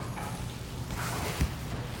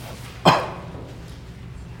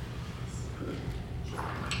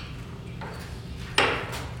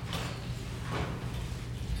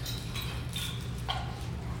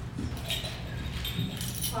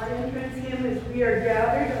We are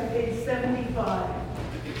gathered on page 75.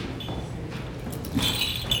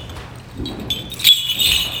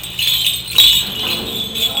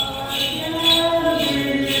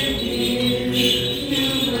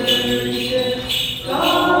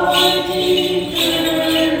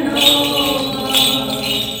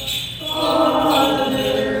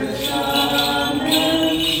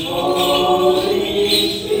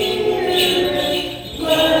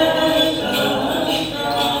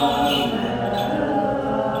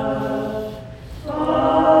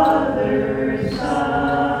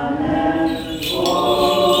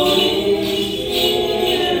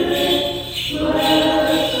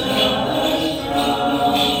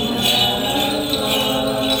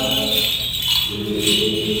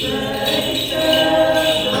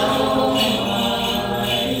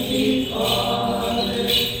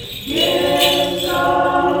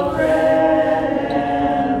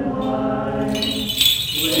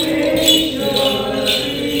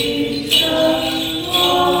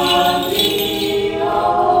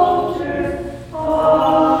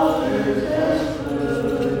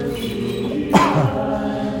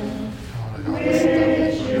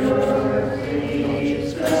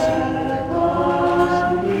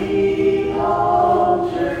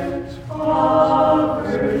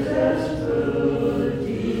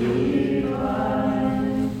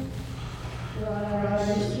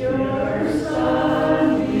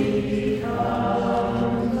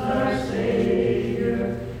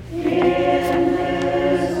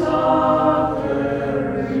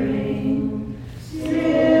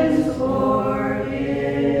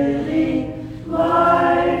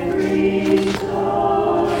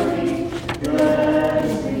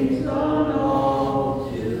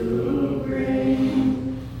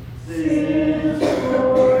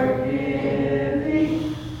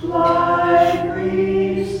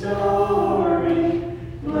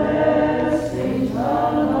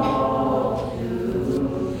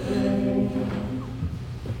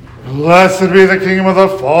 Blessed be the kingdom of the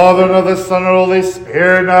Father, and of the Son, and of the Holy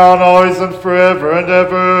Spirit, now and always, and forever and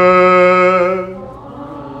ever.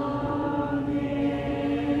 Amen.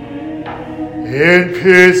 In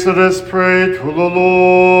peace let us pray to the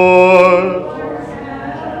Lord.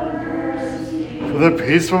 For the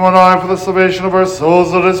peace from on high, for the salvation of our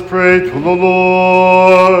souls, let us pray to the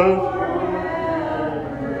Lord.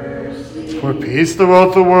 For peace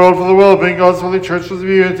throughout the world, for the well-being of God's holy church, for the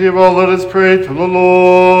unity of all, let us pray to the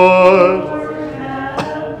Lord.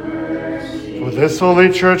 For this holy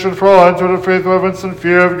church and for all entered in faith, reverence, and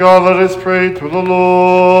fear of God, let us pray to the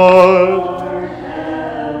Lord.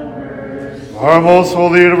 Our most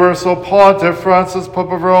holy universal Pontiff Francis,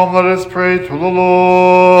 Pope of Rome, let us pray to the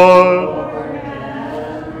Lord.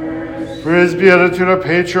 For his beatitude, our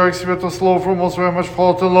patriarchs, Sviatoslav, for most very much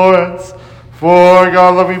fault and Lawrence, for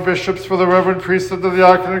God-loving bishops, for the reverend priesthood, the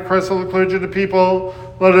diaconate, Christ, all the clergy, and the people,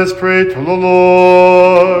 let us pray to the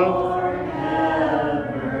Lord.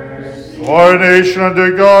 For our nation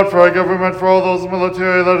under God, for our government, for all those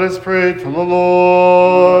military, let us pray to the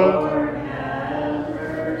Lord.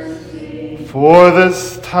 For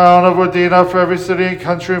this town of Udina, for every city and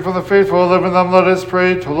country, and for the faithful who live in them, let us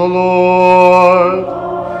pray to the Lord.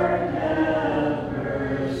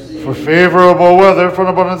 For favorable weather, for an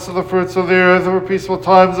abundance of the fruits of the earth, and for peaceful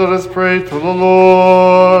times, let us pray to the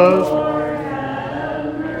Lord.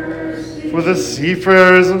 For the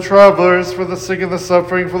seafarers and travelers, for the sick and the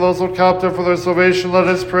suffering, for those who are captive, for their salvation, let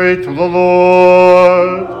us pray to the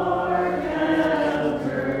Lord.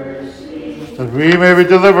 That we may be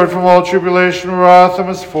delivered from all tribulation, wrath, and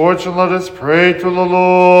misfortune, let us pray to the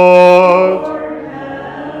Lord.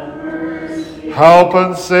 Help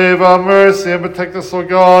and save our mercy, and protect us, O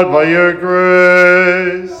God, by your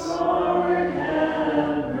grace.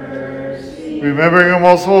 Remembering our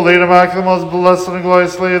most holy and immaculate, most blessed and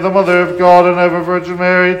glorious Lady, the Mother of God and ever Virgin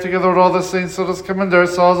Mary, together with all the saints, let us commend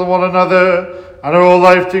ourselves and one another, and our whole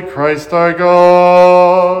life to Christ our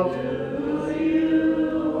God.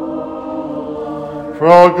 For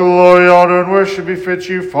all glory, honor, and worship befit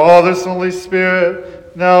you, Father, Son, Holy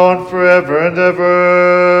Spirit, now and forever and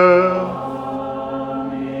ever.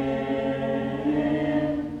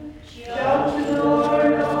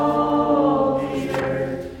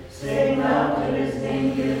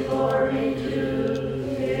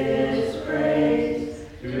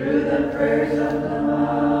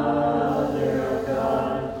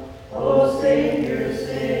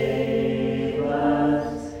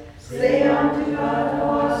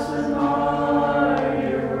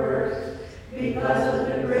 Because of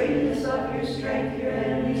the greatness of your strength, your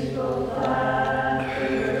enemies will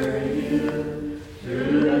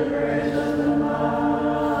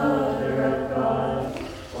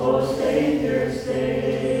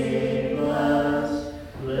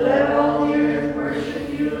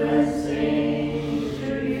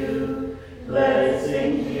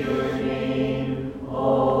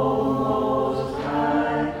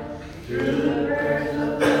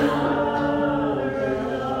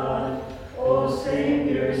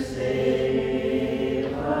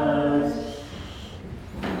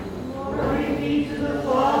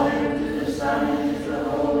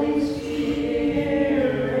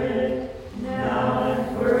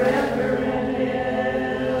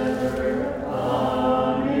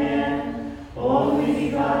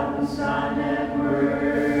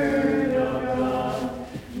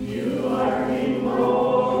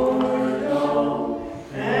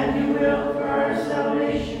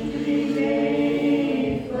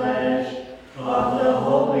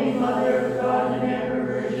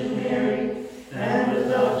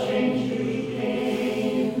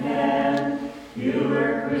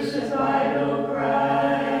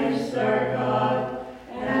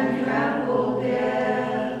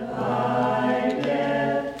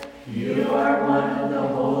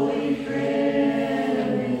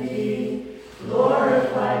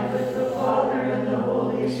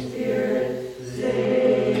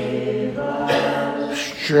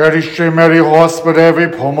Щиріще мирі, Господеві,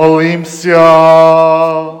 помолімся.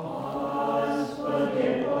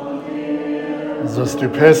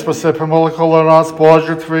 Заступи, спаси, помоли коло нас,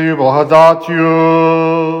 Боже, Твоєю благодаттю.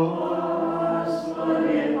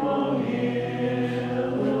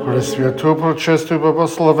 Пресвяту, пречисту,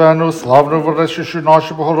 благословену, славну владичицю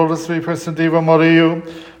нашу Богородицю і Преснодіву Марію,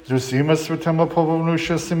 з усіма святими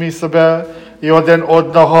поповнивши самі себе і один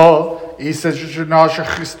одного, і сечучи наша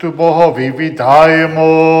Христу Богові, вітаємо.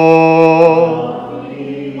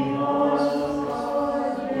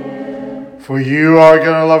 For you are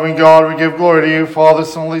God and loving God, we give glory to you, Father,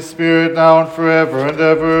 Son, Holy Spirit, now and forever and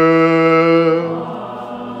ever.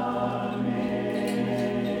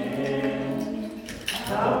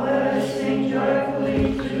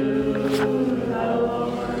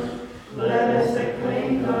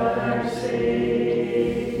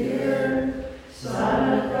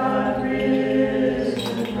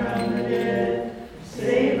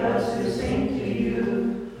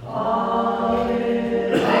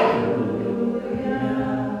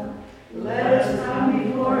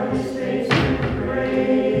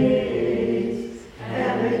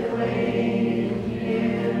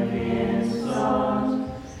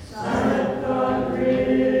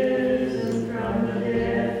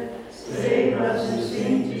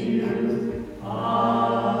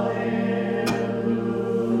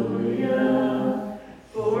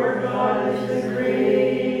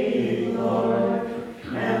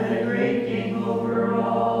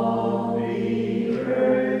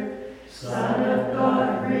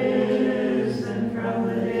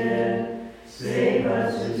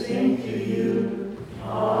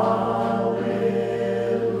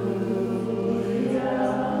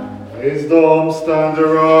 Wisdom, stand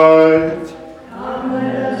aright. Come,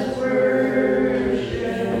 let us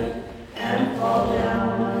worship and fall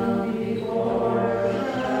down before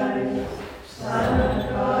Christ. Son of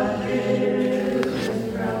God, risen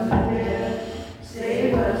from the dead,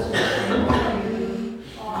 save us who sing to you.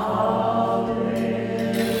 Hallelujah.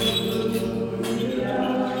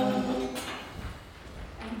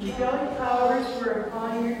 Angelic powers were upon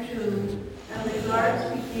your tomb, and the guards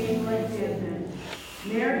became like dead men.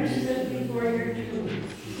 Mary stood before your tomb,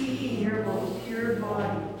 seeking your most pure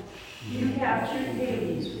body. You captured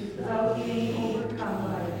Hades without being overcome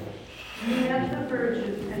by it. You met the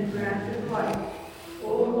Virgin and granted life. O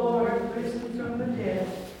Lord, risen from the dead,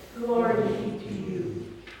 glory be to you.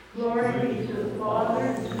 Glory be to the Father,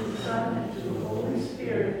 and to the Son, and to the Holy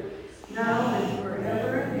Spirit, now and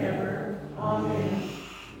forever and ever. Amen.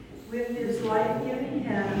 With his life-giving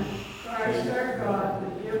hand, Christ our God, the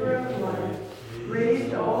giver of life,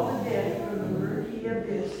 raised all the dead from the murky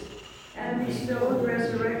abyss, and bestowed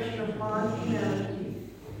resurrection upon humanity.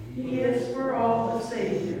 He is for all the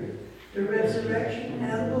Savior, the resurrection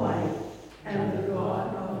and the life, and the God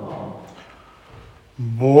of all.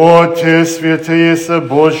 Будьте святіся,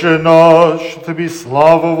 Боже наш, Тобі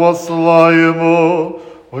славу воссилаємо,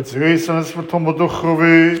 Отцю і Сину Святому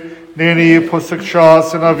Духові, нині і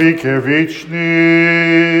повсякчас і на віки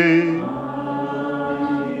вічні.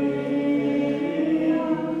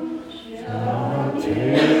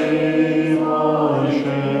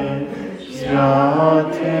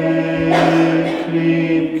 Святий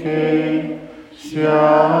кріпкий,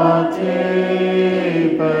 святий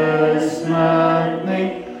безсмертний,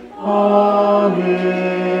 помилуй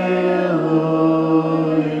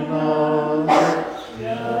нас.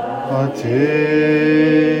 А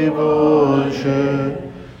ти, Боже,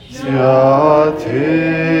 святий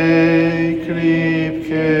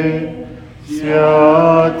кріпкий,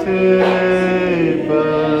 святий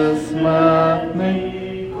безсмертний,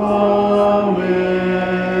 помилуй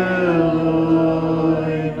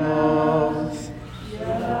нас.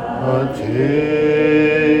 А ти,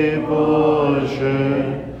 Боже,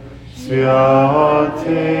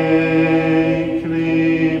 святий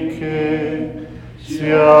кріпкий,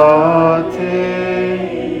 святий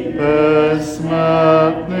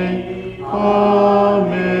безсмертний,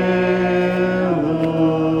 помилуй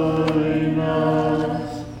нас.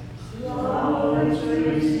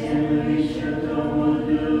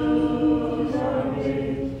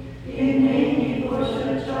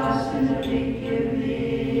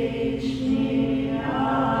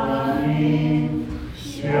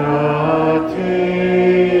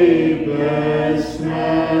 Святий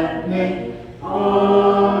безсмертний,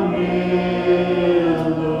 помилуй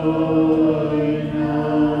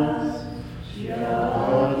нас.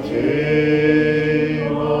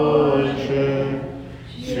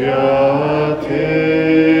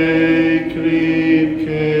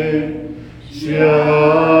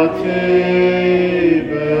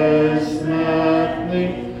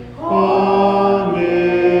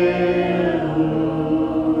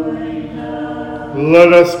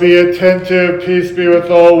 Let us be attentive. Peace be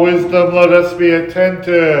with all wisdom. Let us be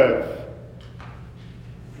attentive.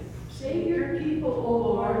 Save your people, O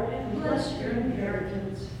Lord, and bless your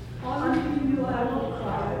inheritance. Unto you I will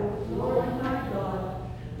cry, Lord my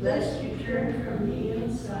God, lest you turn from me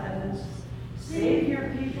in silence. Save your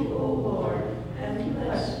people, O Lord, and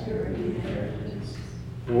bless your inheritance.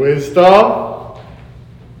 Wisdom. A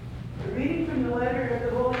reading from the letter of the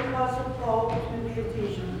Holy Apostle Paul to the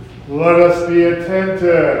Ephesians. Let us be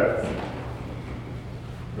attentive.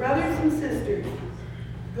 Brothers and sisters,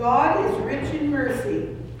 God is rich in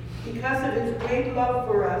mercy. Because of his great love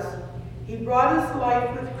for us, he brought us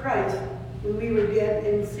life with Christ when we were dead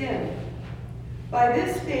in sin. By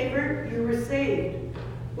this favor you were saved,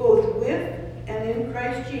 both with and in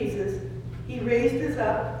Christ Jesus. He raised us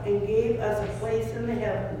up and gave us a place in the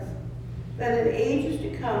heavens, that in ages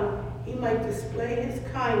to come he might display his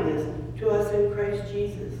kindness to us in Christ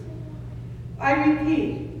Jesus. I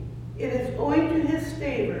repeat, it is owing to his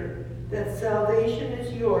favor that salvation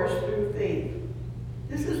is yours through faith.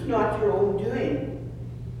 This is not your own doing.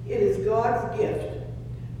 It is God's gift.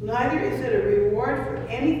 Neither is it a reward for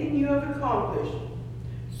anything you have accomplished.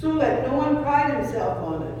 So let no one pride himself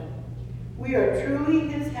on it. We are truly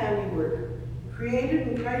his handiwork, created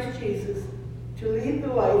in Christ Jesus to lead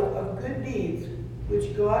the life of good deeds,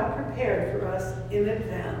 which God prepared for us in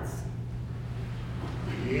advance.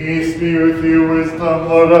 Peace be with you, wisdom.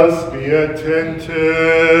 Let us be attentive.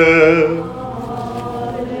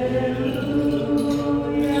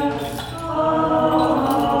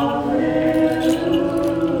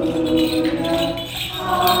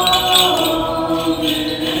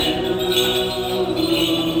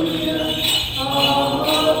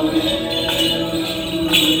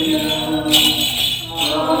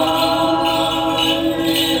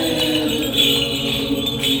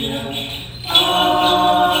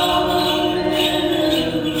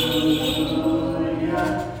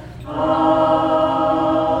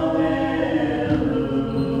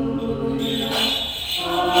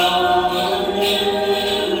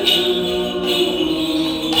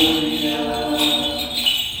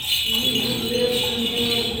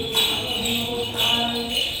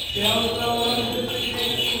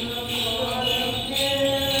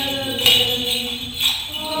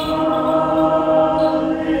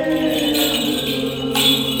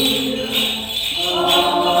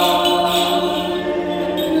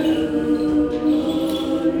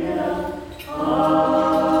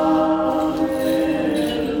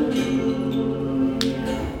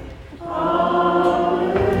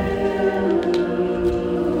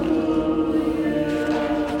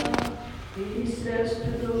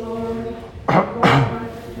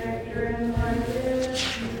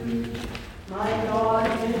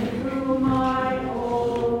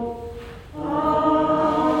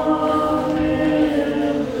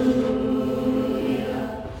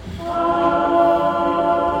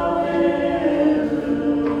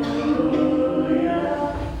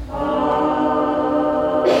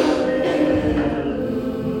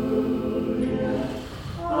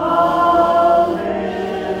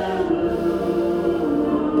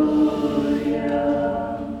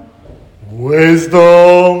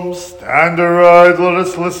 Wisdom, stand aright, let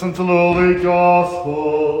us listen to the Holy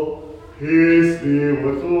Gospel. Peace be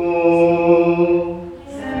with all.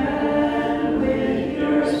 And with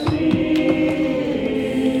your spirit.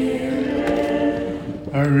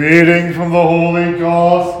 A reading from the Holy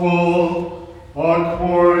Gospel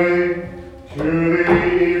according to the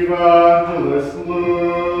Evangelist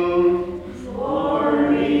Luke.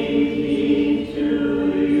 Glory be to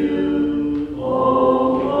you, O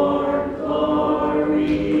Lord, glory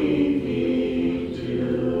be to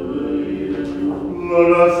you.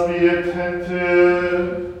 Let us be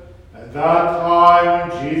attentive. At that time,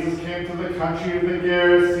 when Jesus came to the country of the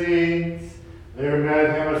Gerasenes, there met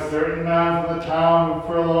him a certain man from the town who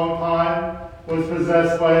for a long time was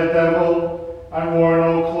possessed by a devil, and wore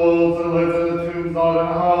no clothes, and lived in the tombs, not in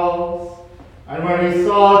a house. And when he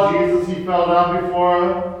saw Jesus, he fell down before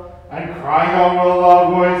him, and crying out with a loud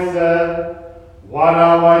voice said, "What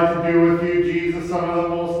have I to do with you, Jesus, Son of the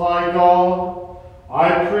Most High God?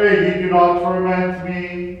 I pray you do not torment me."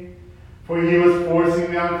 For he was forcing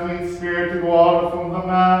the unclean spirit to go out from the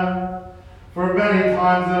man. For many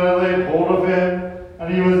times it had laid hold of him,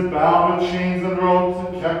 and he was bound with chains and ropes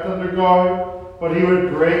and kept under guard. But he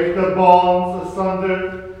would break the bonds asunder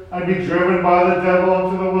and be driven by the devil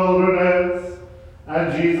into the wilderness.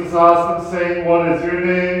 And Jesus asked him, saying, "What is your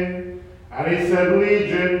name?" And he said,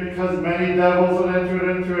 "Legion," because many devils had entered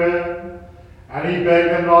into him. And he begged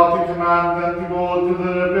them not to command them to go to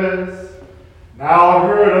the abyss. Now a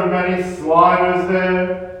herd of many swine was there,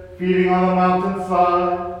 feeding on the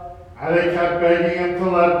mountainside, and they kept begging him to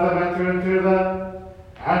let them enter into them.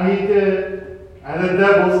 And he did. And the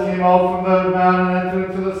devils came out from the man and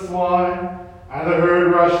entered into the swine, and the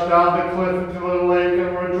herd rushed down the cliff into the lake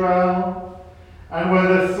and were drowned. And when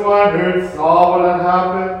the swineherd saw what had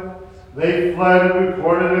happened, they fled and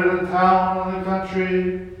reported it in the town and the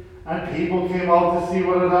country, and people came out to see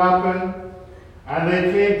what had happened. And they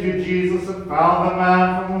came to Jesus and found the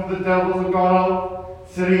man from whom the devils had gone out,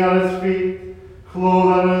 sitting at his feet,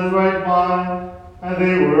 clothed and in his right mind, and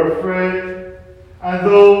they were afraid. And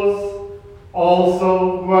those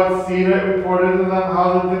also who had seen it reported to them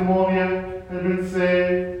how the demoniac had been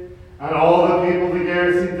saved. And all the people of the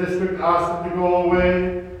Gerasene district asked him to go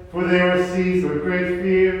away, for they were seized with great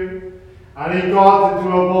fear. And he got into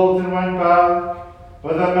a boat and went back.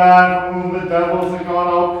 But the man from whom the devils had gone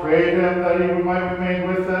out prayed him that he might remain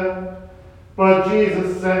with them. But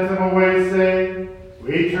Jesus sent him away, saying,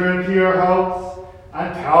 Return to your house,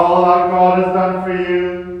 and tell all that God has done for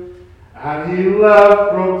you. And he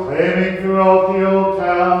left, proclaiming throughout the whole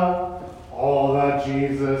town all that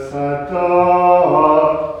Jesus had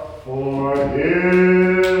done for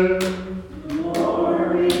him.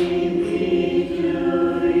 Glory be to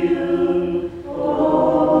you, O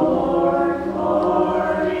Lord,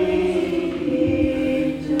 glory be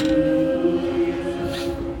to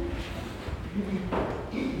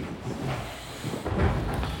you.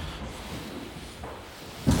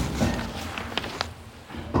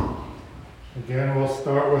 Again, we'll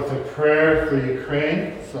start with a prayer for Ukraine.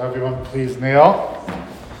 So everyone please kneel.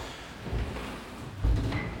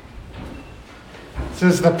 This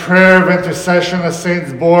is the prayer of intercession of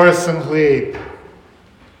Saints Boris and Gleb.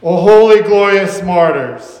 O holy, glorious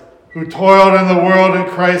martyrs, who toiled in the world in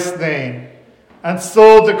Christ's name, and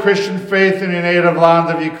sowed the Christian faith in your native land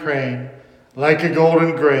of Ukraine, like a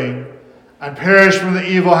golden grain, and perished from the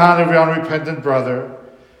evil hand of your unrepentant brother.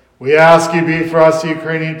 We ask you be for us, the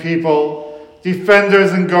Ukrainian people,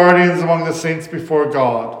 defenders and guardians among the saints before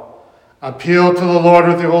God. Appeal to the Lord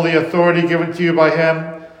with the holy authority given to you by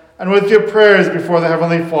him, and with your prayers before the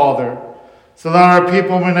Heavenly Father, so that our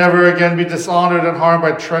people may never again be dishonored and harmed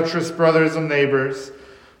by treacherous brothers and neighbors,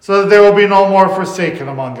 so that there will be no more forsaken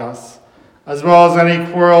among us, as well as any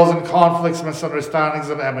quarrels and conflicts,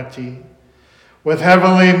 misunderstandings, and enmity. With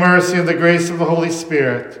heavenly mercy and the grace of the Holy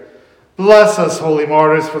Spirit, bless us, holy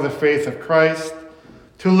martyrs, for the faith of Christ,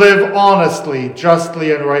 to live honestly,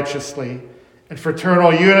 justly, and righteously, in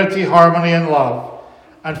fraternal unity, harmony, and love,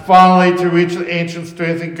 and finally to reach the ancient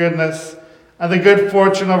strength and goodness and the good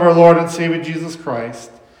fortune of our Lord and Savior Jesus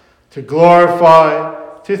Christ, to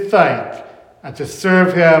glorify, to thank, and to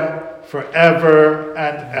serve him forever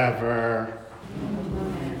and ever.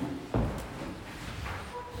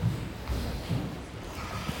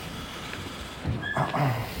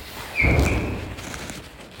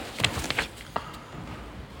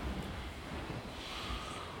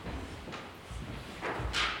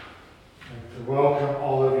 Welcome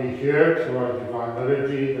all of you here to our Divine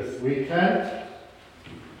Liturgy this weekend.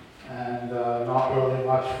 And not really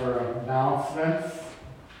much for announcements.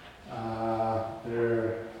 I'm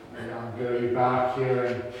going to be back here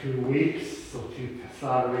in 2 weeks, so 2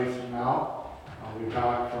 Saturdays from now. I'll be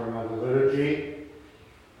back for another liturgy.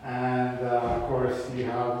 And of course, you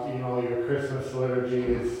have, your Christmas liturgy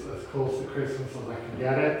is as close to Christmas as I can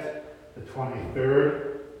get it, the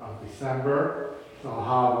 23rd of December. So I'll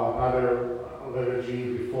have another liturgy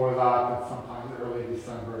before that, and sometimes early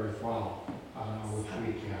December as well. I don't know which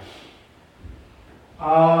week yet.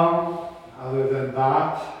 Other than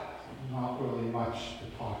that, not really much to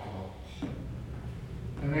talk about.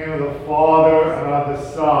 In the name of the Father, and of the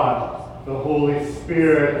Son, the Holy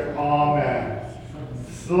Spirit. Amen.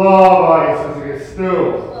 Slava Isus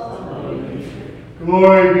Christus.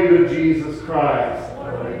 Glory be to Jesus Christ.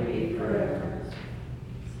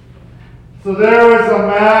 So there was a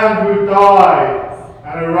man who died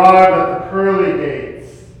and arrived at the pearly gates.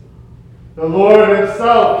 The Lord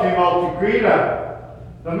himself came out to greet him.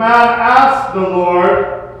 The man asked the Lord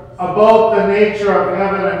about the nature of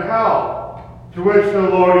heaven and hell, to which the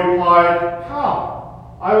Lord replied, Come,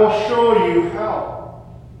 I will show you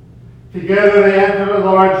hell. Together they entered a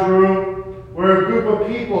large room where a group of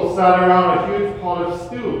people sat around a huge pot of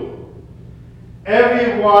stew.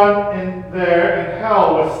 Everyone in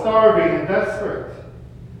hell was starving and desperate.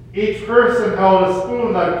 Each person held a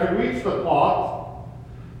spoon that could reach the pot,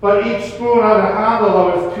 but each spoon had a handle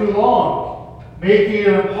that was too long, making it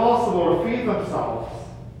impossible to feed themselves.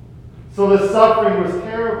 So the suffering was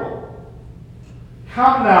terrible.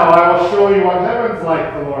 Come now, I will show you what heaven's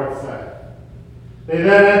like, the Lord said. They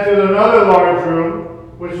then entered another large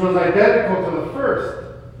room, which was identical to the first.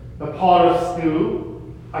 the pot of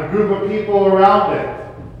stew, a group of people around it,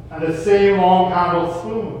 and the same long-handled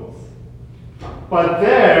spoons. But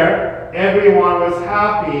there, everyone was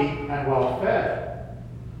happy and well-fed.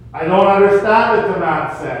 I don't understand it, the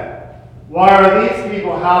man said. Why are these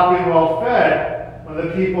people happy and well-fed when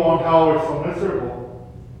the people in hell were so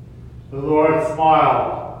miserable? The Lord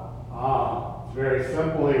smiled. It's very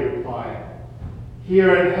simple, he replied.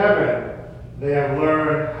 Here in heaven, they have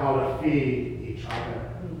learned how to feed each other.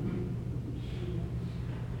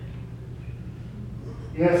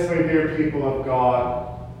 Yes, my dear people of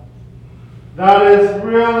God, that is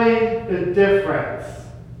really the difference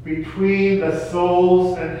between the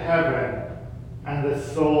souls in heaven and the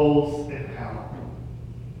souls in hell.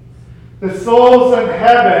 The souls in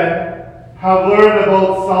heaven have learned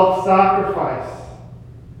about self-sacrifice,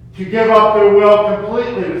 to give up their will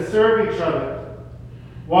completely to serve each other,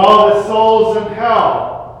 while the souls in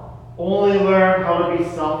hell only learn how to be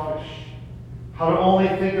selfish, how to only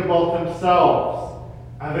think about themselves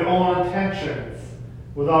and their own intentions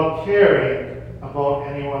without caring about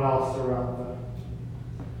anyone else around them.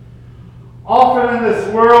 Often in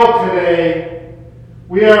this world today,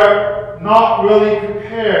 we are not really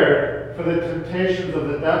prepared for the temptations of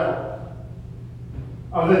the devil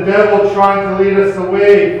trying to lead us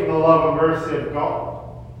away from the love and mercy of God.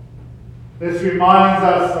 This reminds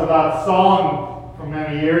us of that song from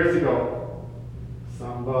many years ago.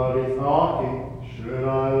 Somebody's knocking, should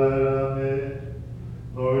I let him in?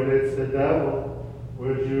 Lord, it's the devil,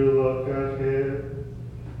 would you look at him?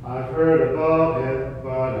 I've heard about him,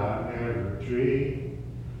 but I never dreamed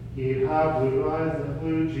he'd have blue eyes and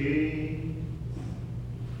blue jeans.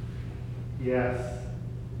 Yes,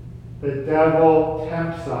 the devil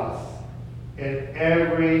tempts us in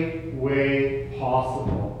every way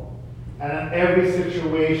possible and in every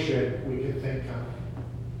situation we can think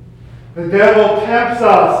of. The devil tempts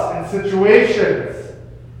us in situations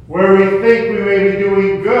where we think we may be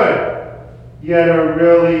doing good, yet are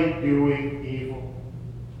really doing evil.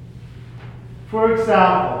 For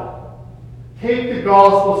example, take the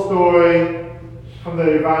gospel story from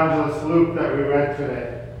the evangelist Luke that we read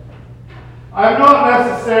today. I'm not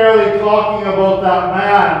necessarily talking about that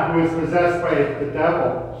man who is possessed by the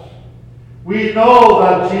devil. We know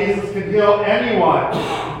that Jesus can heal anyone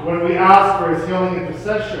when we ask for his healing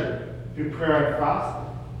intercession through prayer and fasting.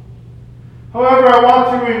 However, I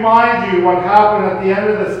want to remind you what happened at the end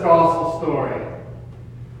of this gospel story,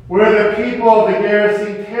 where the people of the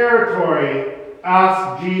Gerasene territory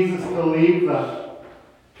asked Jesus to leave them,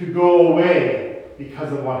 to go away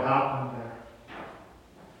because of what happened there.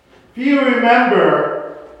 If you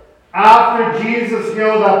remember, after Jesus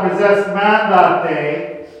healed that possessed man that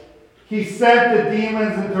day, he sent the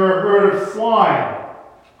demons into a herd of swine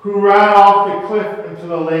who ran off the cliff into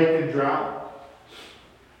the lake and drowned.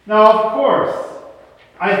 Now, of course,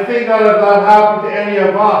 I think that if that happened to any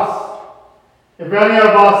of us, if any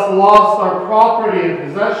of us lost our property and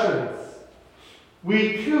possessions,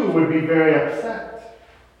 we too would be very upset.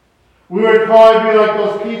 We would probably be like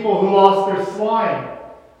those people who lost their swine,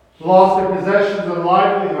 lost their possessions and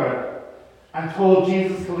livelihood, and told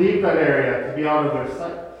Jesus to leave that area to be out of their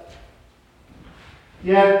sight.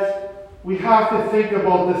 Yet, we have to think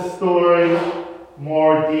about this story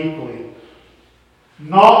more deeply.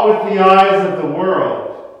 Not with the eyes of the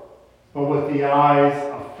world, but with the eyes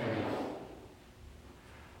of faith.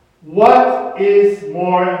 What is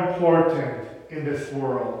more important in this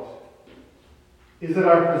world? Is it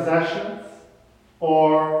our possessions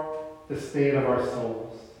or the state of our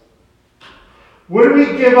souls? Would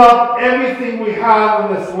we give up everything we have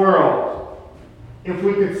in this world if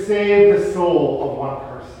we could save the soul of one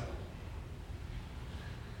person?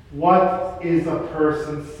 What is a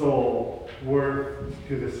person's soul worth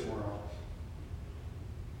to this world?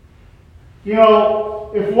 You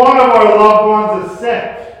know, if one of our loved ones is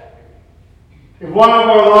sick, if one of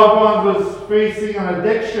our loved ones was facing an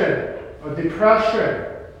addiction or depression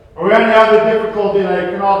or any other difficulty that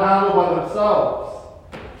they cannot handle by themselves,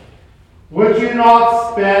 would you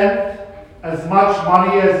not spend as much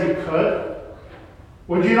money as you could?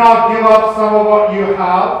 Would you not give up some of what you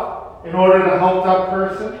have in order to help that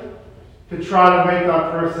person, to try to make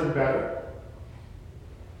that person better?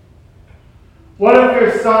 What if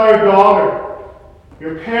your son or daughter,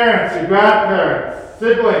 your parents, your grandparents,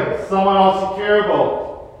 siblings, someone else you care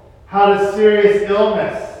about, had a serious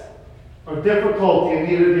illness or difficulty and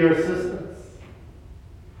needed your assistance?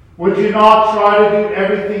 Would you not try to do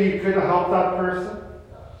everything you could to help that person?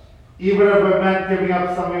 Even if it meant giving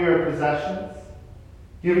up some of your possessions,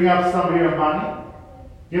 giving up some of your money,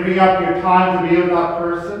 giving up your time to be with that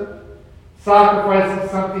person, sacrificing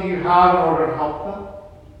something you have in order to help them?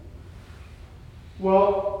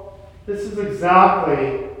 Well, this is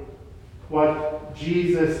exactly what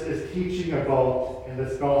Jesus is teaching about in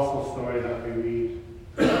this gospel story that we read.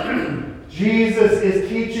 Jesus is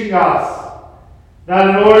teaching us that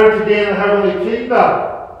in order to gain the heavenly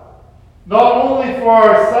kingdom, not only for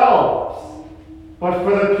ourselves, but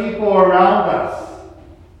for the people around us,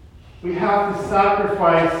 we have to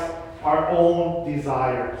sacrifice our own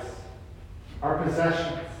desires, our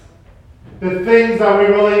possessions, the things that we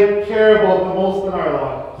really care about the most in our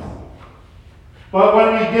lives. But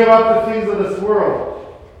when we give up the things of this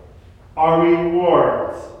world, our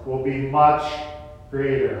rewards will be much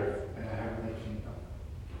greater in the heavenly kingdom.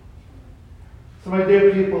 So my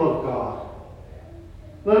dear people of God,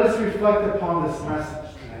 let us reflect upon this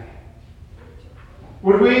message today.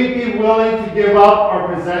 Would we be willing to give up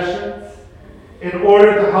our possessions in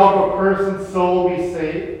order to help a person's soul be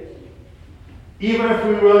saved, even if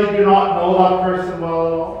we really do not know that person well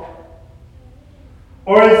at all?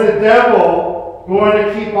 Or is the devil going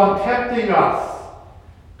to keep on tempting us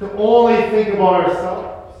to only think about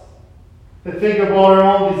ourselves, to think about our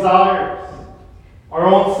own desires, our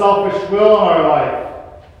own selfish will in our life,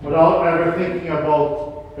 without ever thinking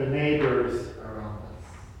about the neighbors around us?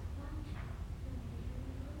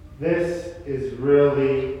 This is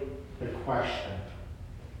really the question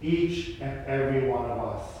each and every one of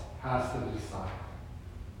us has to decide.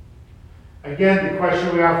 Again, the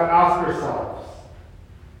question we have to ask ourselves: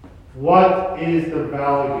 what is the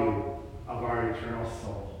value of our eternal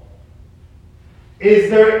soul? Is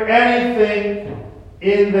there anything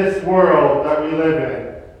in this world that we live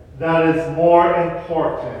in that is more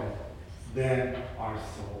important than our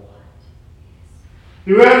soul?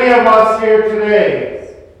 Do any of us here today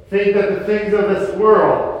think that the things of this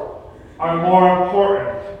world are more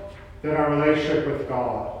important than our relationship with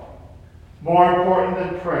God? More important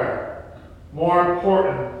than prayer? More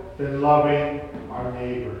important than loving our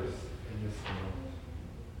neighbors in this world?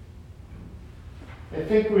 I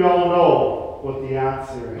think we all know what the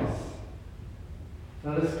answer is.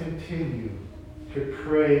 Let us continue to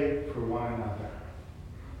pray for one another.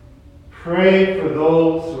 Pray for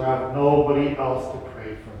those who have nobody else to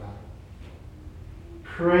pray for them.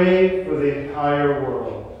 Pray for the entire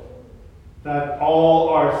world, that all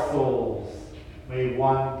our souls may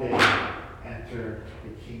one day enter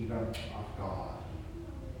the kingdom of God.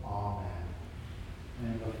 Amen.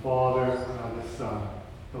 In the Father, and of the Son,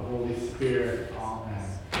 the Holy Spirit. Amen.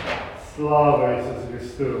 Slava Isus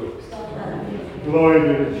Christus. Glory be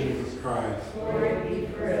to Jesus Christ. Glory be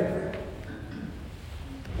forever.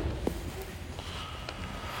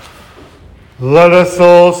 Let us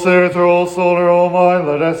all say with our whole soul and our whole mind,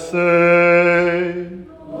 let us say,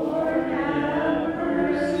 Lord, have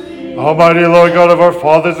mercy. Almighty Lord God of our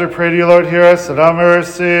fathers, we pray to you, Lord, hear us and have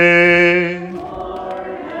mercy. Lord,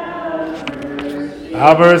 have mercy.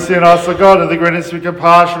 Have mercy on us, O God, in the greatness of your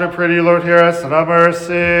compassion, we pray to you, Lord, hear us and have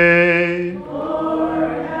mercy.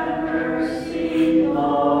 Lord, have mercy.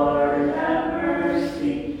 Lord, have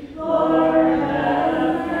mercy. Lord,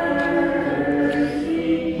 have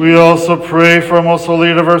mercy. We also pray for our most holy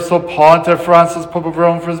universal Pontiff Francis, Pope of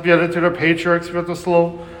Rome, for his beatitude, our patriarchs,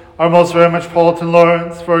 Sviatoslav, our most very Metropolitan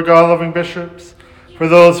Lawrence, for our God-loving bishops, for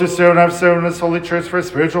those who serve and have served in this holy church, for our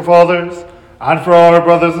spiritual fathers, and for all our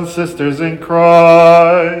brothers and sisters in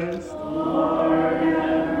Christ. Lord,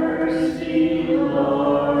 have mercy.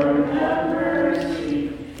 Lord, have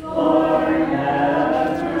mercy. Lord,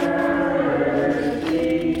 have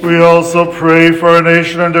mercy. We also pray for our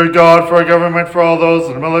nation under God, for our government, for all those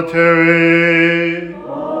in the military.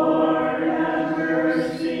 Lord, have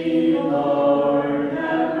mercy. Lord,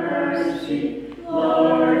 have mercy.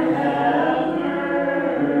 Lord, have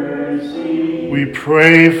mercy. We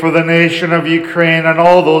pray for the nation of Ukraine and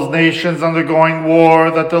all those nations undergoing war,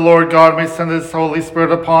 that the Lord God may send his Holy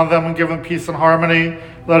Spirit upon them and give them peace and harmony.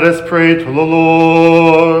 Let us pray to the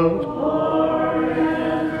Lord. Lord,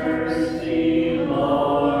 have mercy.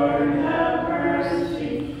 Lord, have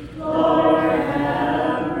mercy. Lord,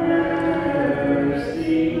 have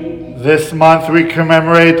mercy. This month we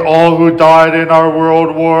commemorate all who died in our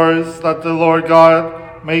world wars, that the Lord God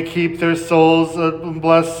may keep their souls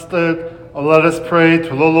blessed. Let us pray to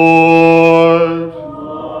the Lord.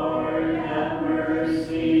 Lord, have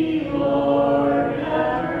mercy. Lord,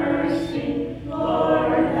 have mercy.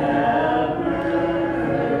 Lord, have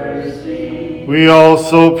mercy. We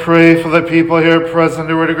also pray for the people here present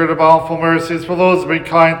who are to grant bountiful mercies, for those who be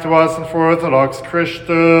kind to us, and for Orthodox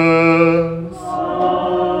Christians. Lord,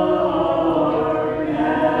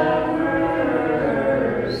 have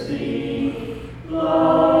mercy.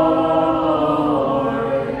 Lord,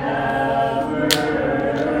 have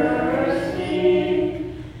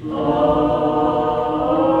mercy. Lord,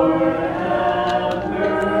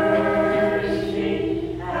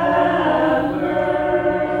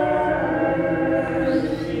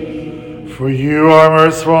 For you are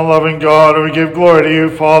merciful and loving God, and we give glory to you,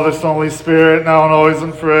 Father, Son, Holy Spirit, now and always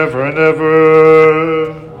and forever and ever.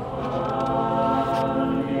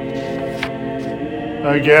 Amen.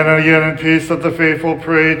 Again and again in peace let the faithful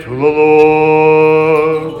pray to the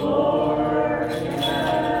Lord.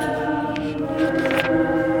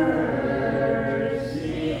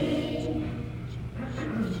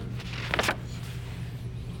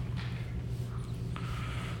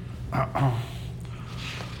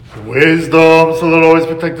 Wisdom, so that always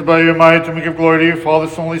protected by your might, and we give glory to you, Father,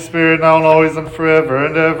 Son, Holy Spirit, now and always and forever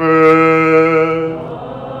and ever.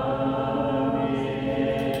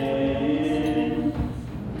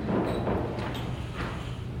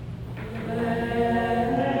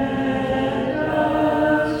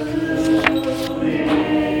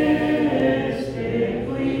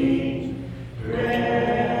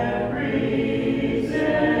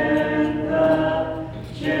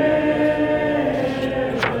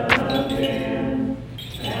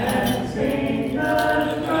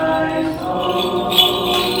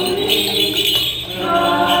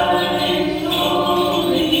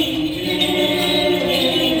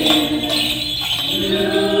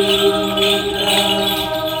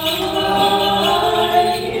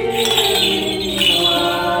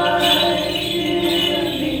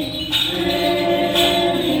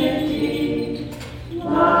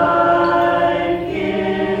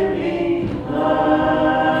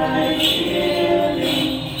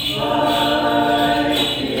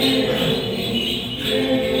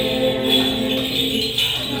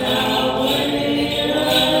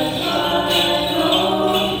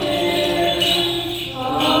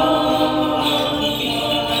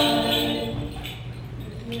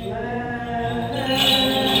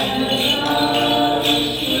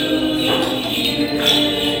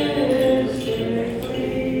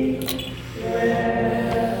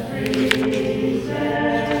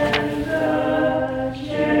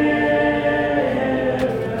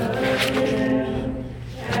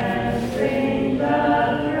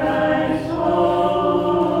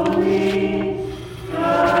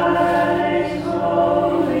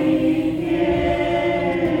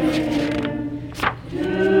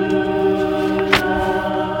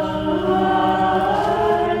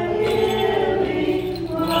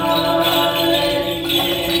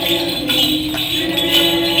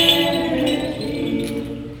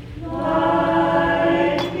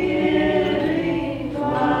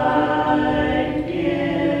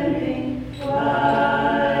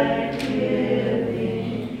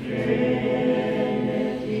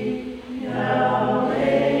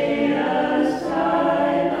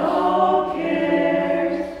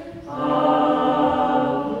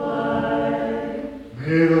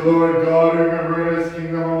 May the Lord God remember in his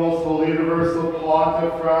kingdom our most holy universal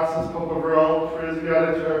pontiff Francis, Pope of Rome, for his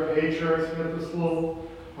beatitude our patriarchs, Smith Slow,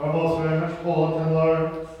 our most metropolitan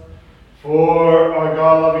lords, for our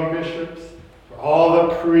God-loving bishops, for all the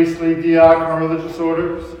priestly, diaconal, religious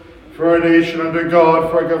orders, for our nation under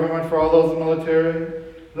God, for our government, for all those in the military,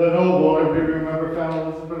 the noble, and every remember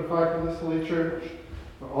families and benefactors of this holy church,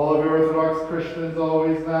 for all of your Orthodox Christians,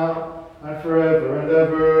 always now and forever and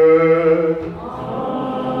ever. Amen.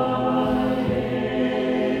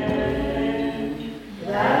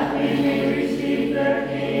 That we may receive the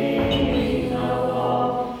King of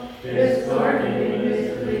all, restored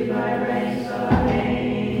invisibly by ranks of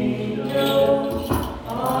angels.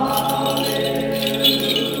 Alleluia.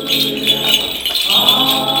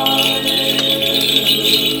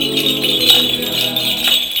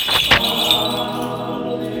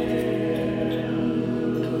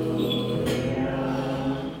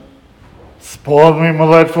 Spodmi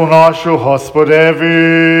molitvu našu,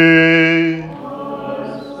 Господеvi.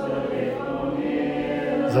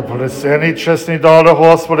 За полесени честни дара,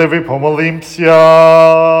 Господеvi, помолимся.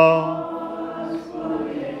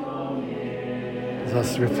 За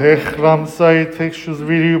святых храм сайтых, що з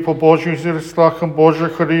вірою по Божою зі страхом Божою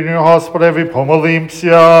хорінню, Господеvi,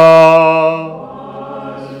 помолимся.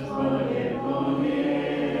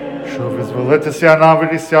 Що визволитися нам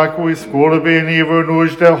від всякої скорби і нівої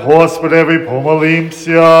нужди, Господеvi,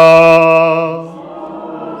 помолимся.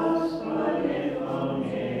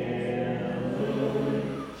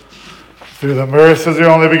 Through the mercies of your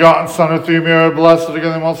only begotten Son, who through you are blessed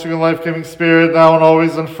together in most of your life-giving Spirit, now and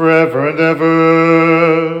always and forever and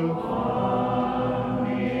ever.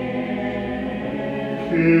 Amen.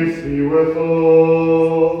 Peace be with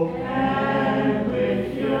all. And with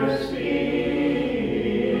your spirit.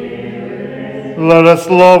 Let us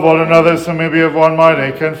love one another so may be of one mind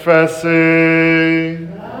and confessing.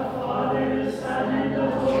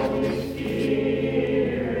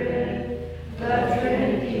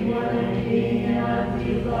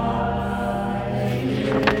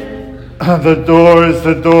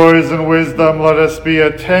 The doors in wisdom, let us be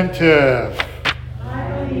attentive.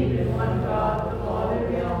 I believe in one God, the Father,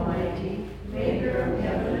 the Almighty, maker of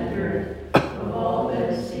heaven and earth, of all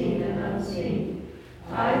that is seen and unseen.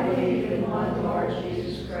 I believe in one Lord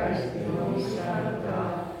Jesus Christ, the only Son of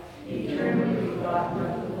God, eternally begotten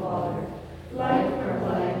of the Father, light from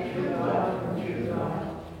light, true God from true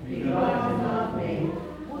God, begotten, not made,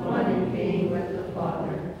 one in being with the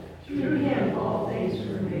Father. Through him all things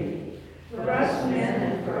were made. For us men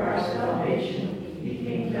and for our salvation, he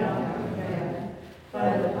came down from heaven.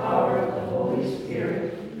 By the power of the Holy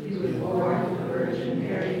Spirit, he was born of the Virgin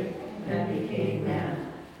Mary and became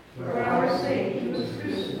man. For our sake, he was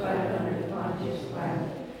crucified under Pontius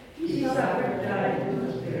Pilate. He suffered, died, and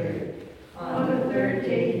was buried. On the third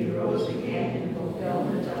day, he rose again in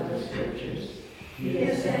fulfillment of the Scriptures. He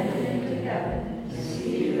ascended into heaven and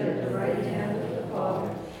seated at the right hand of the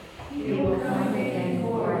Father. He will come again in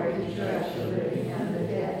glory to judge the living and the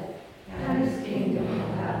dead, and his kingdom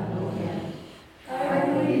will have no end. I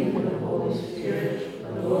believe in the Holy Spirit,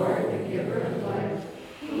 the Lord, the giver of life,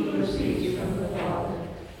 who proceeds from the Father.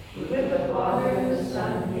 With the Father and the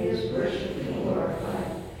Son, he is worshipped and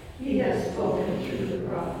glorified. He has spoken through the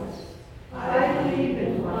prophets. I believe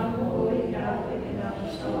in one holy Catholic and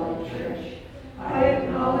apostolic church. I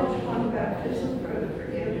acknowledge one baptism for the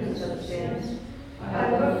forgiveness of sins.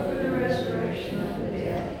 I look for the resurrection of the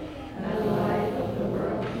dead and the life of the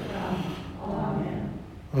world to come. Amen.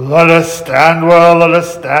 Let us stand well, let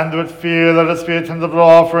us stand with fear, let us be attentive to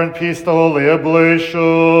offer in peace the holy oblation.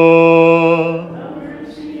 The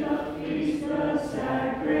mercy of peace, the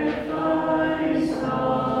sacrifice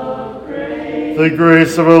of praise. The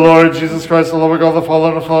grace of our Lord Jesus Christ, the love of God, the Father,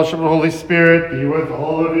 and the fellowship of the Holy Spirit be with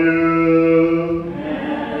all of you.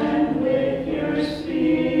 And with your spirit.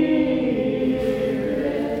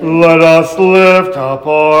 Let us lift up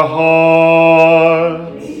our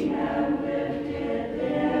hearts. We have lifted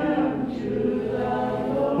them to the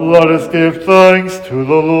Lord. Let us give thanks to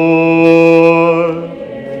the Lord.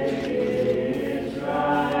 It is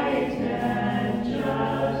right and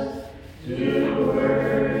just to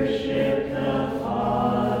worship the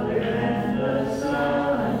Father and the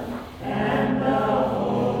Son and the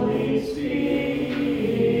Holy Spirit,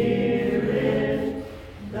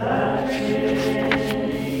 the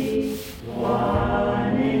Trinity,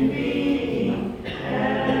 one in being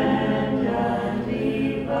and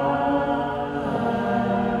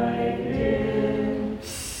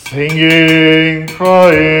undivided. Singing,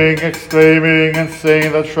 crying, exclaiming, and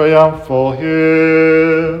saying the triumphal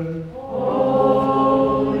hymn.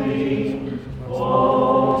 Holy,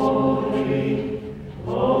 holy,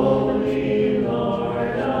 holy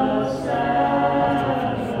Lord of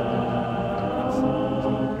Sabaoth,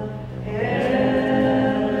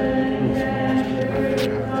 heaven and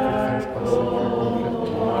earth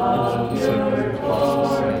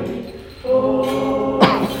Hosanna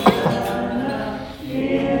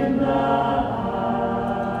in the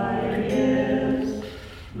highest.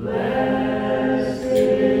 Blessed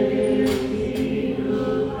is he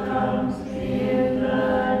who comes in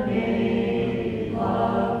the name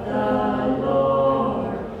of the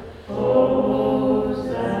Lord.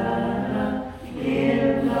 Hosanna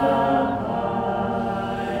in the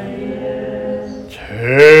highest.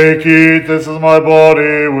 Take, eat, this is my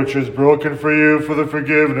body, which is broken for you for the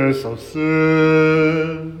forgiveness of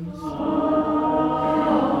sins.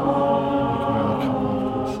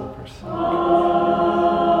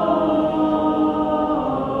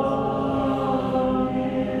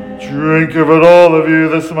 Drink of it, all of you.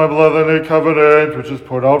 This is my blood of the new covenant, which is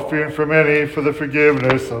poured out for you and for many for the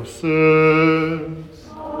forgiveness of sins.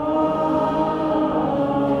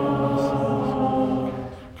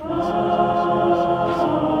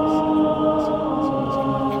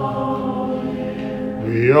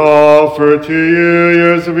 We offer to you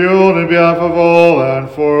years of your own in behalf of all and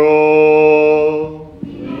for all.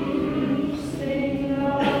 Sing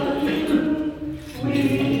of you,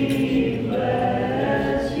 we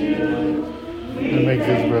bless you. And make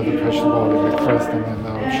this bread the precious body of Christ, and then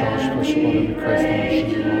thou shalt precious body of Christ,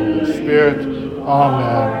 and the of the Holy Spirit.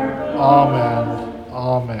 Amen. Amen.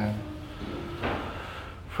 Amen.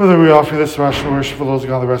 Further, we offer this rational worship for those who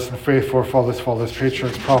gone the rest in faith, forefathers, fathers,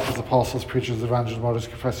 patriarchs, prophets, apostles, preachers, evangelists, martyrs,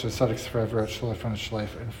 confessors, ascetics, forever, shall I finish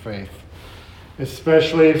life in faith.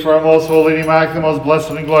 Especially for our most holy, immaculate, most blessed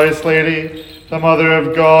and glorious Lady, the Mother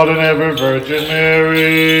of God and ever Virgin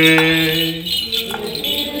Mary.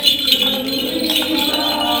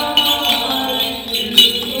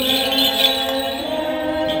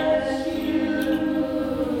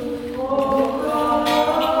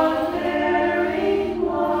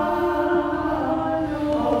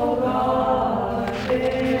 O God,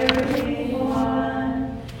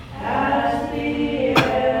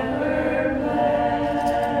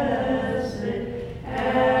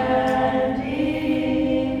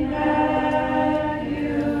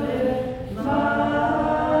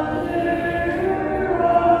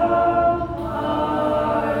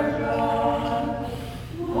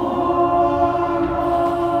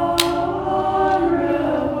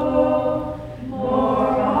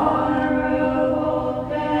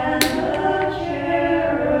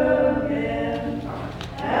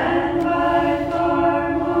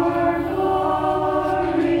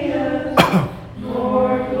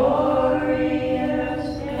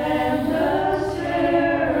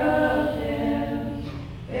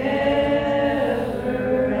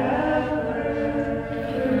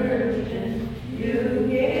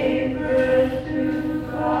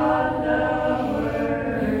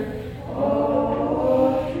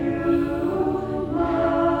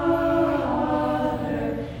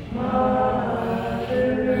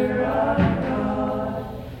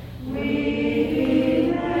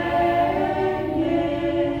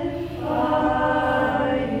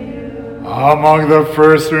 Among the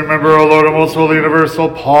first, remember, O Lord, our most holy universal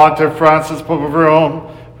Pontiff Francis, Pope of Rome,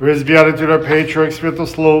 for his beatitude, our patriarch,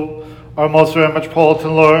 Sviatoslav, our most reverend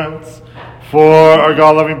Metropolitan Lawrence, for our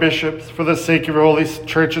God-loving bishops, for the sake of your holy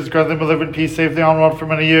churches, grant them to live in peace, safely on one for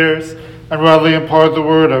many years, and readily impart the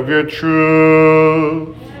word of your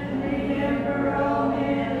truth.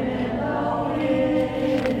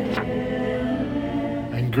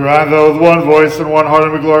 Grant that with one voice and one heart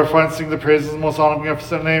and we glorify and sing the praises of the most honorable and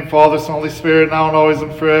magnificent name, Father, Son, Holy Spirit, now and always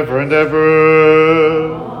and forever and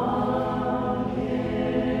ever. Amen.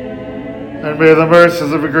 And may the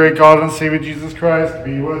mercies of a great God and Savior Jesus Christ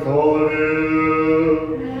be with all of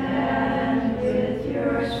you. And with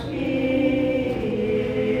your spirit.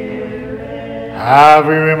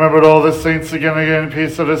 Having remembered all the saints again and again in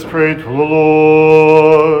peace, let us pray to the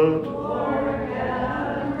Lord.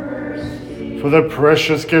 For the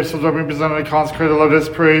precious gifts of the being presented and consecrated, let us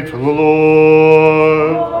pray to the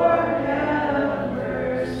Lord.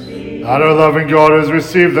 That our loving God has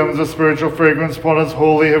received them as a spiritual fragrance upon his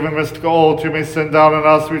holy, heavenly, mystical altar, may send down on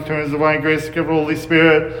us, return his divine grace, give the Holy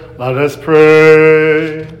Spirit. Let us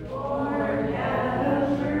pray.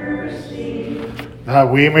 That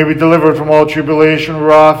we may be delivered from all tribulation,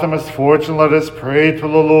 wrath, and misfortune, let us pray to the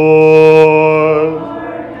Lord.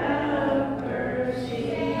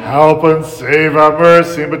 Help and save, have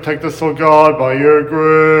mercy, and protect us, O God, by your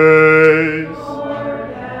grace.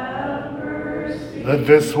 Lord, have mercy. That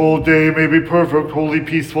this whole day may be perfect, holy,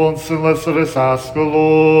 peaceful, and sinless, let us ask the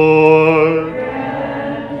Lord.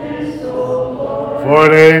 Grant this, O Lord. For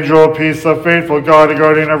an angel of peace, a faithful God, a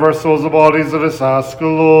guardian of our souls and bodies, let us ask the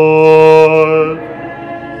Lord.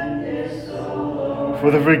 Grant this, O Lord.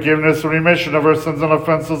 For the forgiveness and remission of our sins and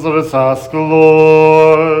offenses, let us ask the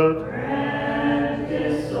Lord.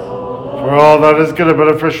 For all that is good and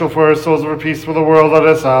beneficial for our souls and for peace for the world, let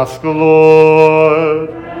us ask the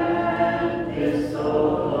Lord.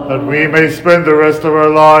 That we may spend the rest of our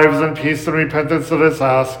lives in peace and repentance, let us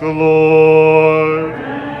ask the Lord.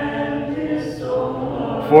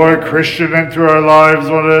 For a Christian into our lives,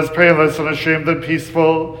 one that is painless and ashamed and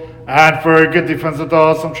peaceful, and for a good defense of the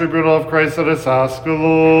awesome tribunal of Christ, let us ask the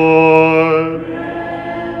Lord.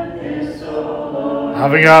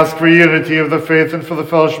 Having asked for unity of the faith and for the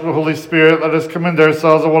fellowship of the Holy Spirit, let us commend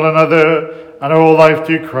ourselves and one another and our whole life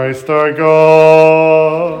to Christ our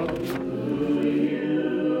God.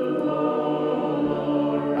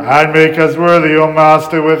 And make us worthy, O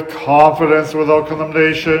Master, with confidence, without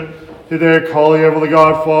condemnation, to dare call you, Heavenly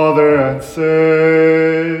God, Father, and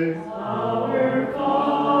say, Our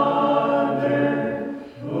Father,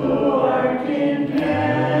 who art in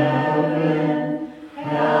heaven,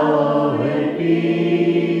 hallowed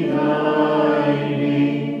be thy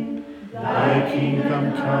name. Thy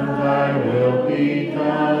kingdom come, thy will be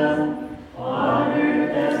done, On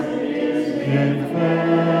earth as it is in heaven.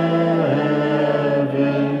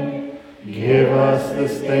 Give us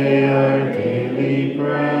this day our daily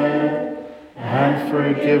bread, and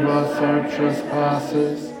forgive us our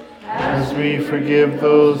trespasses, as we forgive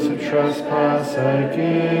those who trespass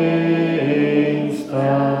against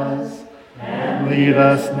us. And lead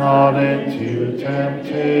us not into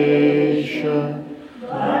temptation,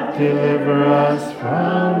 but deliver us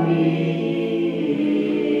from evil.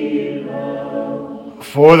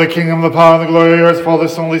 For the kingdom, the power, and the glory are yours, Father,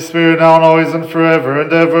 Son, Holy Spirit, now and always and forever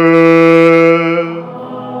and ever.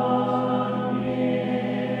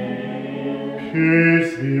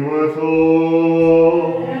 Peace be with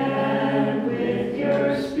all. and with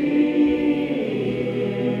your spirit.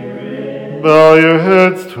 Bow your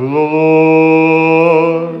heads to the Lord.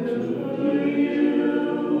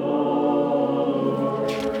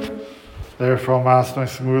 Therefore, Master,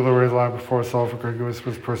 smooth the way line before us all for great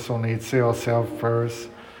with personal needs. Say all self first.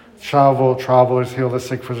 Travelers, heal the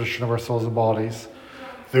sick, physician of our souls and bodies.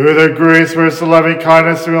 Through the grace, mercy, loving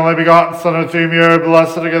kindness, through the only begotten Son, of whom you are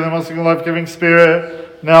blessed together, the most life-giving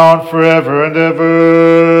Spirit, now and forever and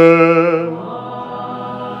ever.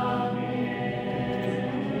 Amen.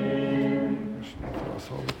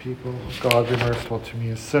 All the people, oh God, be merciful to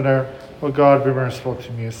me, a sinner. Oh God, be merciful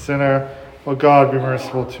to me, a sinner. Oh God, be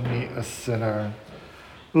merciful to me, a sinner.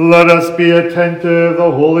 Let us be attentive, the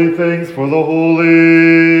holy things for the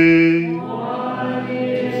holy. One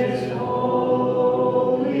is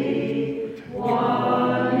holy,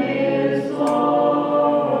 one is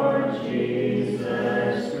Lord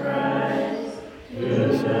Jesus Christ, to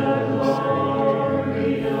the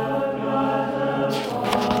glory of God the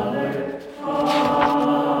Father.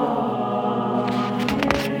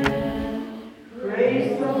 Amen.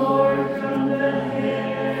 Praise the Lord from the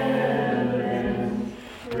heavens,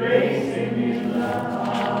 praise him in the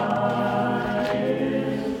highest.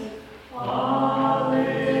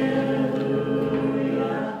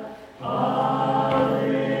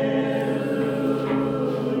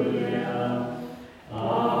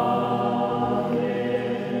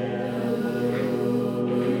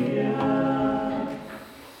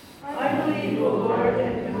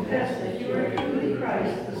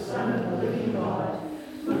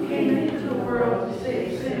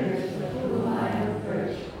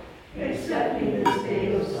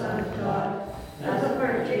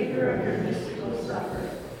 savor of your mystical supper.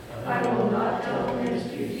 I will not tell the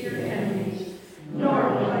mystery to your enemies, nor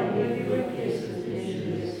will I give you a kiss with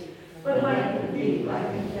issues, but like the thief I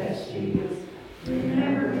confess to you.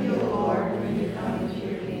 Remember me, O Lord, when you come into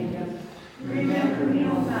your kingdom. Remember me,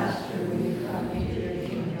 O Master, when you come into your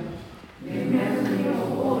kingdom. Remember me, O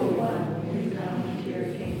Holy One, when you come into your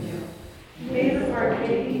kingdom. May the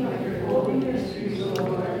partaking of your holy mysteries, O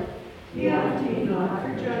Lord, be unto me not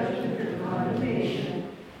for judgment or condemnation,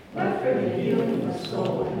 but for the healing of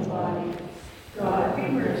soul and body. God, be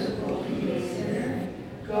merciful to me, a sinner.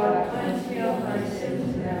 God, cleanse me of my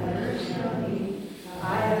sins and have mercy on me.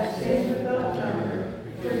 I have sinned without number.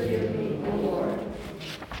 Forgive me, O Lord.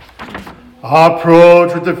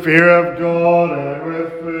 Approach with the fear of God and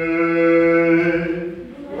with faith.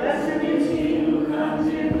 Blessed is he who comes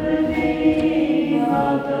in the name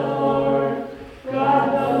of the Lord. God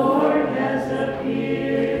the Lord has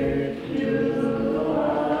appeared to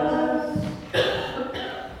us.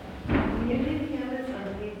 The Indian hymn is on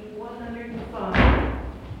page 105.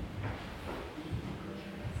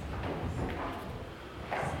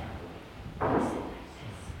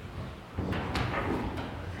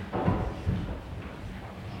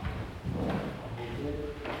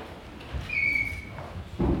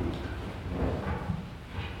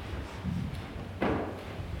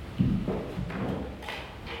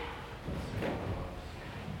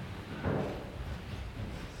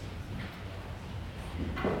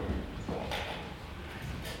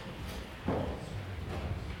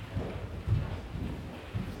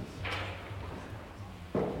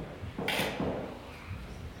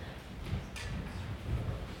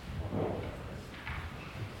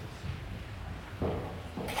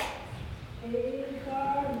 Take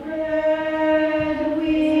our bread,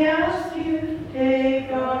 we ask you,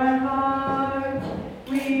 take our heart,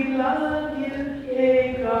 we love you,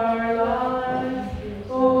 take our lives.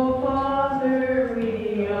 Oh Father,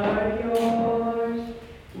 we are yours,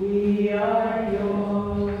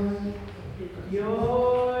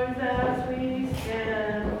 yours as we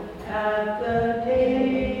stand at the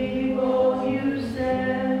table you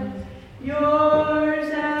set, yours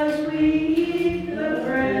as we eat the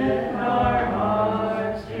bread our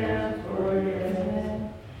hearts can't forget.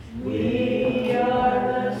 We are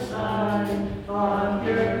the sign of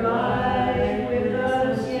your life with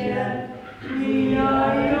us yet. We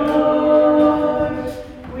are yours,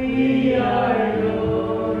 we are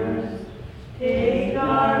yours. Take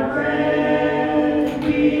our bread,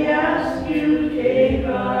 we ask you, take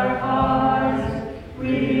our hearts.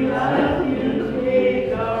 We love you,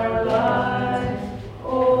 take our lives.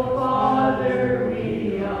 Oh Father,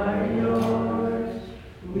 we are yours,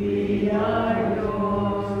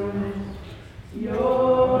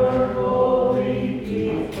 your holy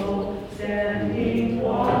people, standing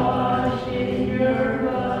washed in your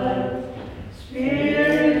blood.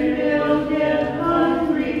 Spirit-filled yet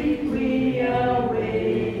hungry, we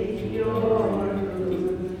await your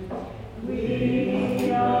food.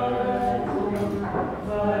 We are poor,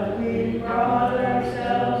 but we brought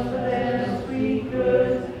ourselves the best we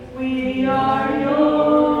could. We are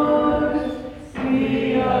yours,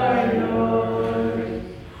 we are yours.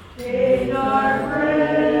 Take our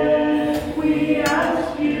bread, we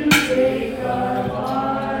ask you, take our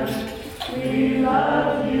hearts. We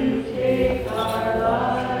love you, take our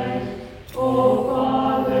lives. Oh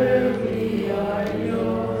Father, we are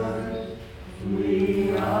yours,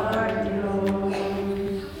 we are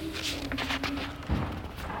yours.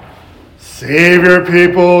 Save your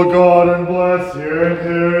people, God, and bless your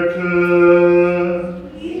inheritance.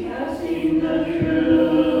 We have seen the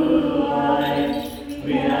true light,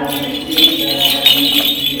 we have received the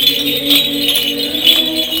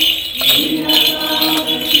we have found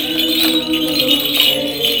the true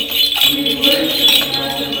faith. We worship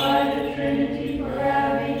God by the Trinity for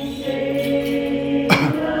having saved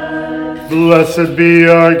us. Blessed be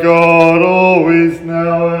our God, always,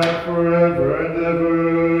 now, and forever and ever.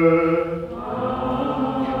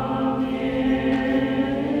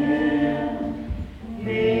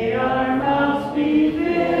 May our mouths be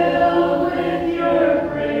filled with your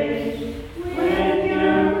praise,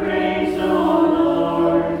 O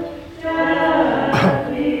Lord, that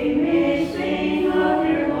we may sing of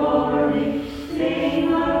your glory,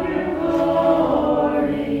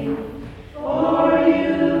 For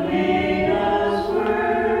you made us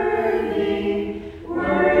worthy,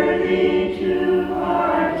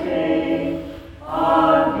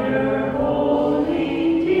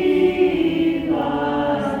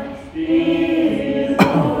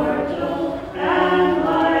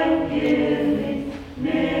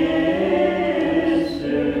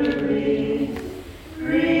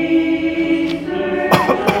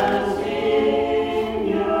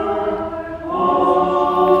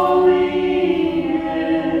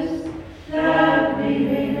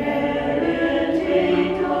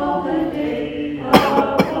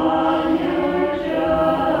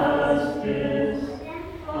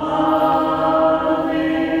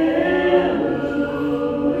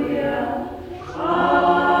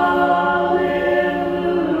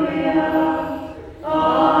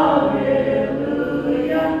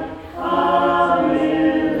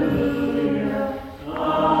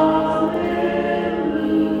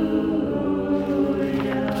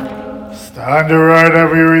 And to right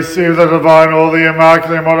have we received the divine, holy,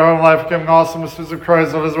 immaculate, immortal, and life-giving, awesome mysteries of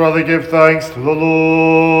Christ. Let us rather give thanks to the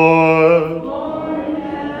Lord. Lord,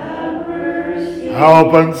 have mercy.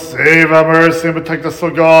 Help and save, have mercy, and protect us, O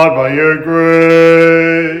God, by your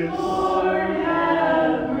grace. Lord,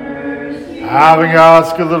 have mercy. Having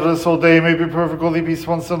asked you that this whole day may be perfectly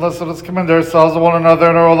peaceful and sinless, let us commend ourselves and one another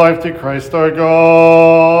in our whole life to Christ our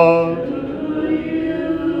God.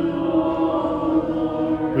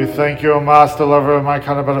 We thank you, O Master, lover of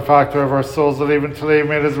mankind, and benefactor of our souls, that even today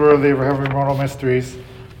made us worthy of our heavenly mortal mysteries.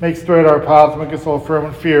 Make straight our path, make us all firm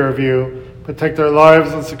in fear of you. Protect our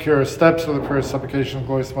lives and secure our steps with the prayer supplication of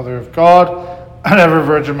glorious Mother of God, and ever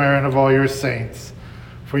Virgin Mary, and of all your saints.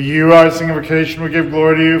 For you, our invocation, we give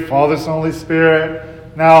glory to you, Father, Son, Holy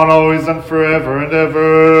Spirit, now and always and forever and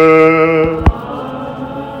ever. Amen.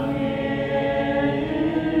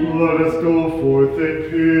 Let us go forth in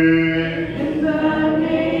peace. In the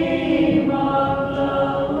name of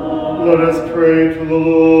the Lord. Let us pray to the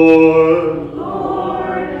Lord.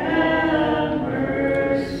 Lord, have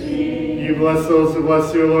mercy. You bless those who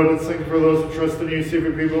bless you, Lord, and sing for those who trust in you. Save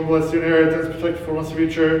your people, bless your inheritance, protect the fullness of your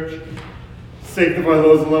church. Sanctify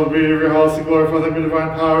those who love the beauty of your house, and glorify them in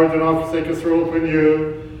divine power. Do not forsake us or open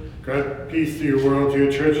you. Grant peace to your world, to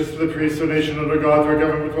your churches, to the priests, to the nation under God, to our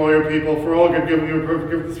government, with all your people. For all good giving you a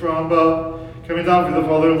perfect gift from above. Coming down from the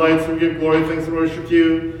Father of lights, we give glory, thanks, and worship to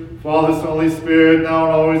you. Father, Son, Holy Spirit, now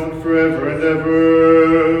and always and forever and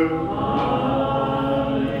ever.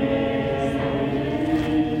 Amen.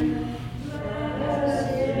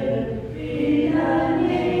 Blessed be the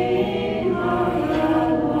name of the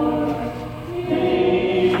Lord.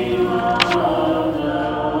 Name of the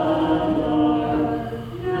Lord.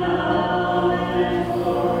 Now and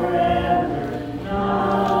forever. Now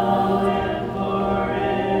and forever.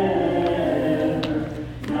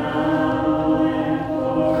 Now and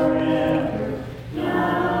forever.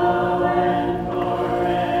 Now and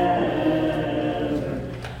forever.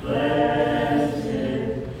 Blessed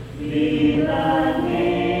be the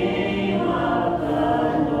name of the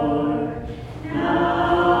Lord,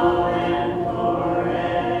 now and forever.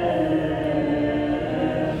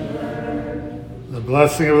 The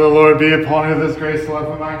blessing of the Lord be upon you, this grace, love,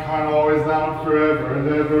 and mankind, always, now, and forever and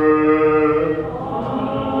ever.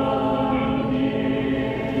 Amen.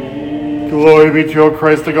 Glory be to you,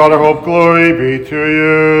 Christ, the God of hope. Glory be to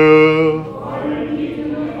you. Glory be to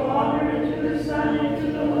the Father, and to the Son, and to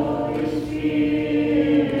the Holy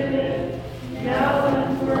Spirit, now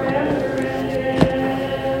and forever and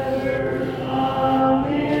ever.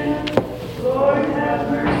 Amen. Lord, have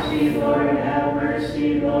mercy, Lord, have mercy,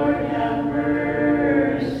 Lord, have mercy.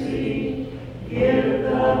 Give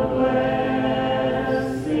the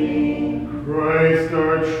blessing. Christ,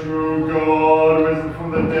 our true God, risen from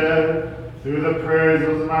the dead, through the prayers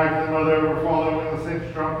of the Immaculate Mother, we're following the Saints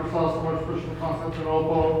John Chrysostom, Archbishop of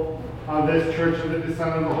Constantinople, of this Church of the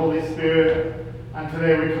Descent of the Holy Spirit. And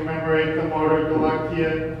today we commemorate the martyr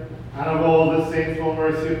Galactian, and of all the saints, will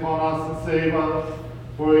mercy upon us and save us,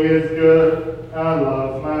 for he is good and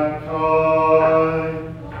loves mankind.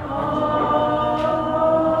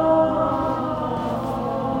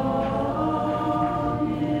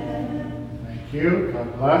 Thank you. God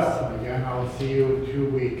bless. And again, I'll see you in 2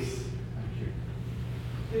 weeks. Thank you.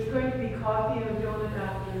 There's going to be coffee and a donut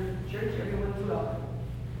after church. Everyone's welcome.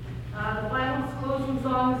 The final closing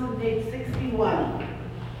song is on page 61.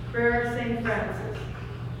 Prayer of St. Francis.